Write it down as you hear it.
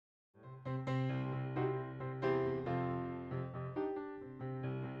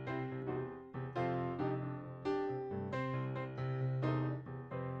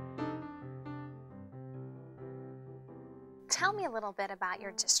Tell me a little bit about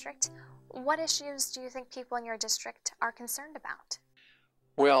your district. What issues do you think people in your district are concerned about?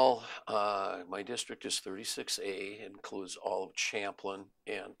 Well, my district is 36A, includes all of Champlin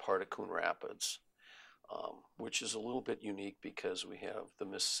and part of Coon Rapids, which is a little bit unique because we have the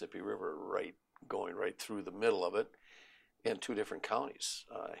Mississippi River going right through the middle of it, and two different counties,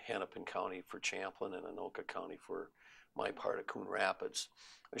 Hennepin County for Champlin and Anoka County for my part of Coon Rapids.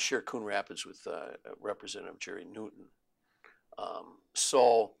 I share Coon Rapids with Representative Jerry Newton.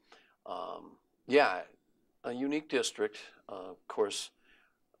 So, yeah, a unique district. Of course,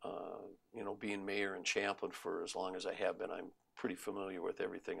 being mayor in Champlin for as long as I have been, I'm pretty familiar with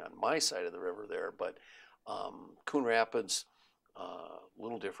everything on my side of the river there. But Coon Rapids, a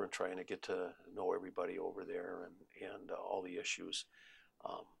little different, trying to get to know everybody over there and all the issues.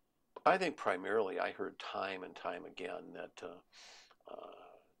 I think primarily I heard time and time again that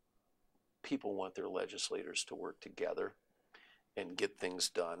people want their legislators to work together and get things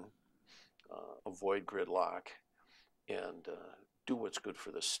done, avoid gridlock, and do what's good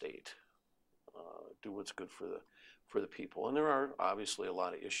for the state, do what's good for the people. And there are obviously a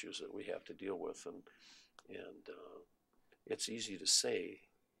lot of issues that we have to deal with, and it's easy to say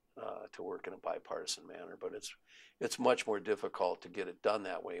to work in a bipartisan manner, but it's much more difficult to get it done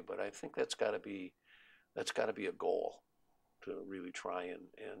that way. But I think that's got to be a goal, to really try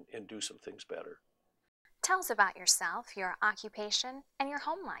and do some things better. Tell us about yourself, your occupation, and your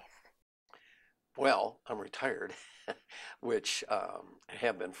home life. Well, I'm retired, which I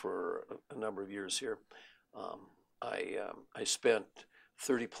have been for a number of years here. I spent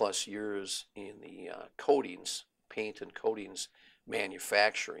 30 plus years in the paint and coatings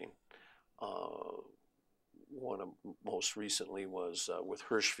manufacturing. One of most recently was with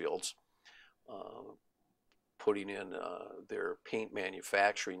Hirschfield's, putting in their paint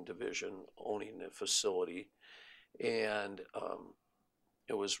manufacturing division, owning the facility, and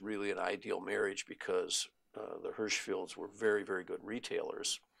it was really an ideal marriage because the Hirschfields were very, very good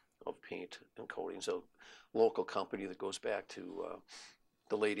retailers of paint and coatings, a local company that goes back to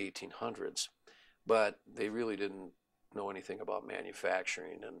the late 1800s, but they really didn't know anything about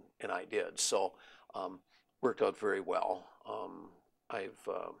manufacturing, and I did. So worked out very well.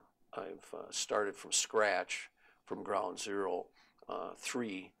 I've started from scratch, from ground zero,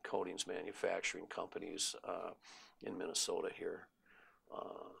 3 coatings manufacturing companies in Minnesota here.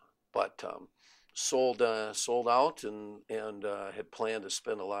 But sold out and had planned to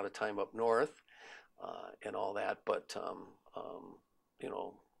spend a lot of time up north and all that. But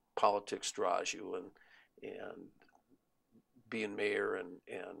politics draws you, and being mayor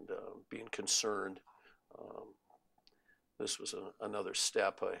and being concerned. This was another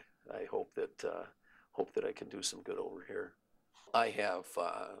step. I hope that I can do some good over here. I have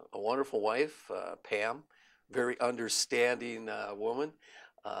a wonderful wife, Pam, very understanding woman,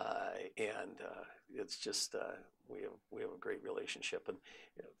 and it's just we have a great relationship, and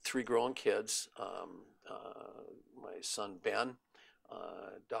 3 grown kids. My son Ben,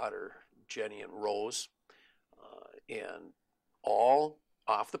 daughter Jenny and Rose, and all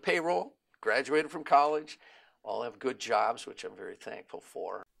off the payroll, graduated from college, all have good jobs, which I'm very thankful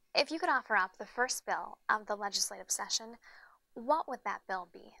for. If you could offer up the first bill of the legislative session, what would that bill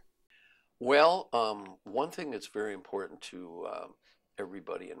be? Well, one thing that's very important to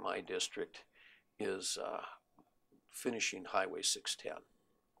everybody in my district is finishing Highway 610.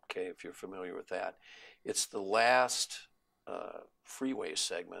 Okay, if you're familiar with that, it's the last freeway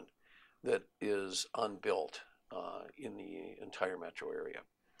segment that is unbuilt in the entire metro area.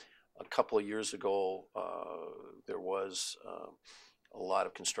 A couple of years ago, there was a lot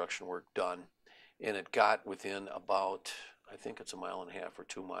of construction work done, and it got within about, I think it's 1.5 miles or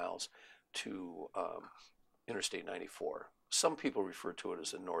 2 miles to Interstate 94. Some people refer to it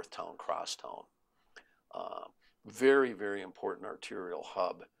as the Northtown Crosstown. Very, very important arterial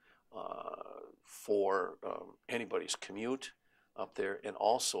hub for anybody's commute up there, and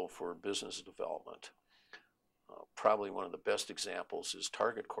also for business development. Probably one of the best examples is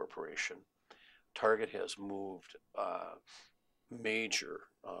Target Corporation. Target has moved a major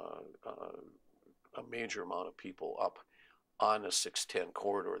amount of people up on the 610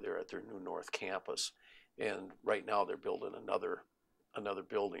 corridor there at their new North Campus, and right now they're building another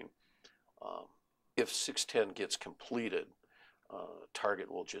building. If 610 gets completed, Target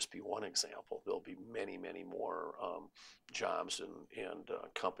will just be one example. There'll be many, many more jobs and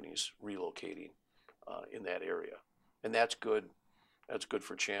companies relocating in that area, and that's good. That's good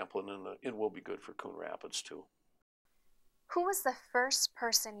for Champlin, and it will be good for Coon Rapids too. Who was the first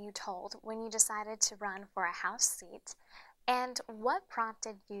person you told when you decided to run for a House seat, and what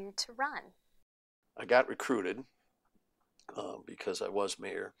prompted you to run? I got recruited because I was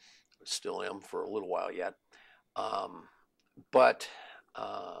mayor, still am for a little while yet. Um, but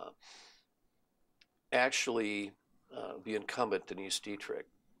uh, actually, the incumbent, Denise Dietrich,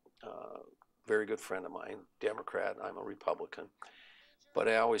 uh, very good friend of mine, Democrat, I'm a Republican. But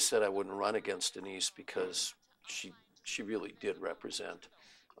I always said I wouldn't run against Denise because she she really did represent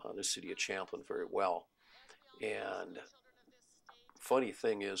the city of Champlin very well. And funny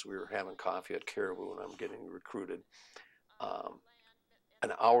thing is, we were having coffee at Caribou, and I'm getting recruited. Um,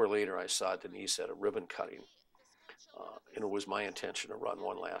 an hour later, I saw Denise at a ribbon cutting, and it was my intention to run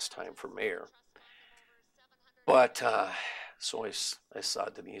one last time for mayor. But so I saw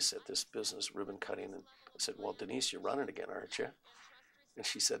Denise at this business ribbon cutting, and I said, "Well, Denise, you're running again, aren't you?" And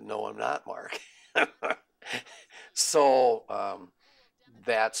she said, "No, I'm not, Mark." So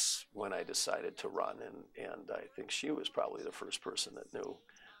that's when I decided to run, and I think she was probably the first person that knew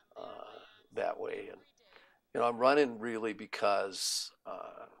uh, that way. And I'm running really because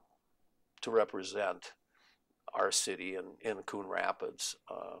to represent our city in Coon Rapids.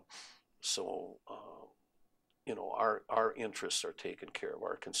 So our interests are taken care of,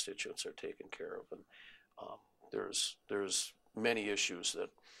 our constituents are taken care of, and um, there's many issues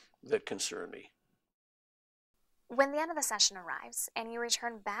that concern me. When the end of the session arrives and you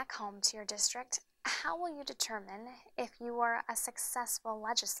return back home to your district, how will you determine if you are a successful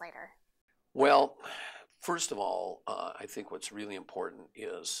legislator? Well, first of all, I think what's really important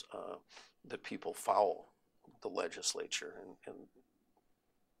is that people follow the legislature, and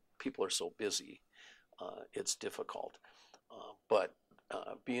people are so busy, it's difficult. But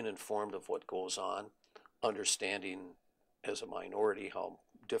being informed of what goes on, understanding as a minority how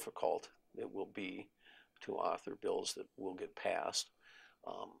difficult it will be to author bills that will get passed,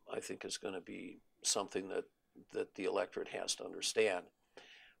 I think is going to be something that the electorate has to understand.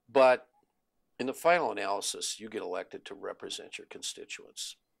 But in the final analysis, you get elected to represent your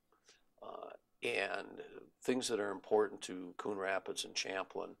constituents. And things that are important to Coon Rapids and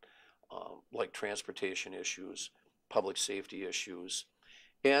Champlin, like transportation issues, public safety issues,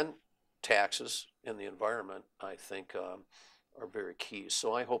 and taxes and the environment, I think are very key.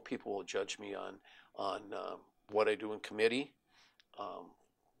 So I hope people will judge me on what I do in committee. Um,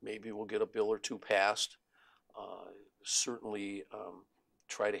 Maybe we'll get a bill or two passed. Uh, Certainly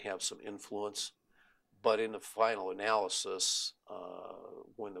try to have some influence. But in the final analysis,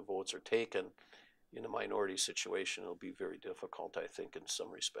 when the votes are taken, in a minority situation, it'll be very difficult, I think, in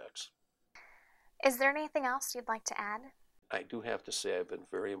some respects. Is there anything else you'd like to add? I do have to say I've been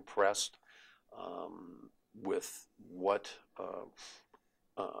very impressed with what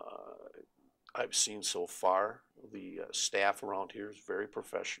uh, I've seen so far. The staff around here is very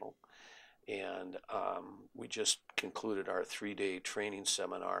professional, and we just concluded our 3-day training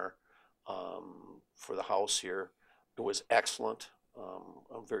seminar for the House here. It was excellent.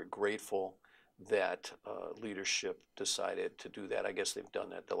 I'm very grateful that leadership decided to do that. I guess they've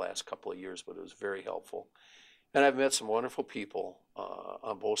done that the last couple of years, but it was very helpful. And I've met some wonderful people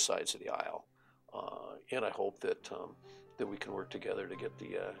on both sides of the aisle, and I hope that we can work together to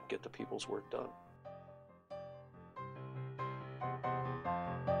get the people's work done.